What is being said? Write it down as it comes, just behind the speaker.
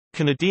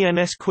Can a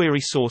DNS query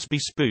source be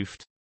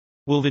spoofed?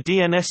 Will the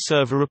DNS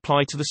server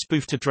reply to the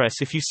spoofed address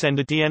if you send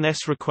a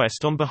DNS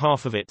request on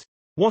behalf of it?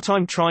 What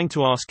I'm trying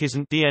to ask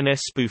isn't DNS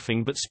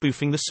spoofing but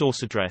spoofing the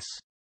source address.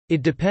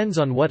 It depends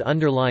on what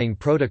underlying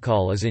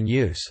protocol is in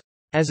use.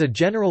 As a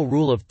general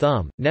rule of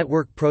thumb,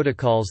 network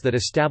protocols that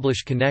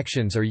establish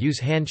connections or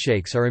use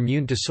handshakes are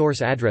immune to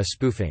source address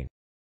spoofing.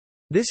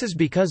 This is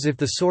because if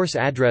the source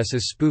address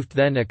is spoofed,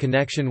 then a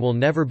connection will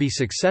never be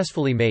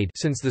successfully made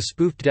since the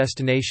spoofed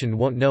destination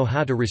won't know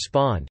how to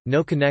respond,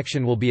 no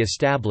connection will be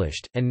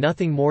established, and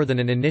nothing more than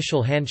an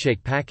initial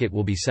handshake packet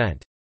will be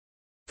sent.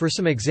 For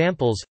some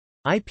examples,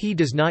 IP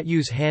does not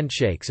use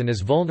handshakes and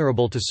is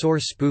vulnerable to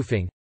source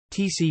spoofing.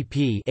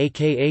 TCP,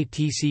 aka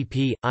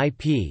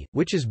TCP/IP,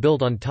 which is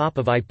built on top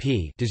of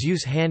IP, does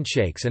use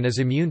handshakes and is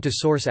immune to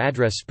source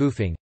address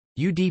spoofing.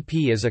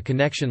 UDP is a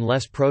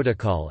connection-less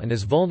protocol and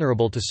is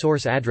vulnerable to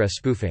source address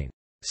spoofing.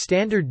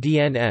 Standard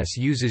DNS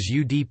uses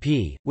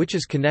UDP, which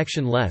is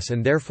connection-less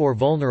and therefore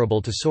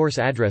vulnerable to source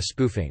address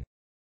spoofing.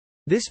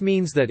 This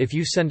means that if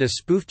you send a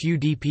spoofed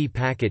UDP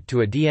packet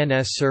to a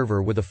DNS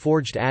server with a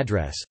forged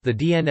address, the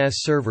DNS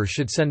server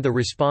should send the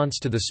response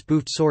to the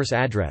spoofed source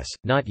address,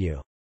 not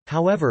you.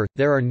 However,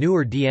 there are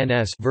newer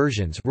DNS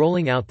versions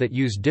rolling out that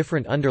use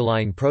different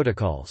underlying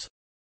protocols.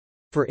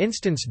 For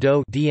instance,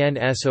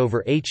 DNS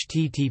over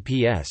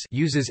HTTPS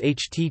uses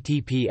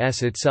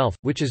HTTPS itself,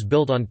 which is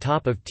built on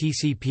top of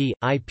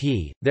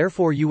TCP/IP,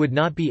 therefore you would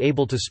not be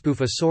able to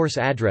spoof a source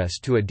address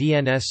to a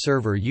DNS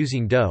server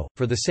using DO,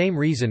 for the same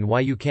reason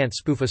why you can't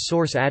spoof a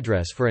source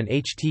address for an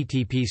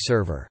HTTP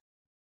server.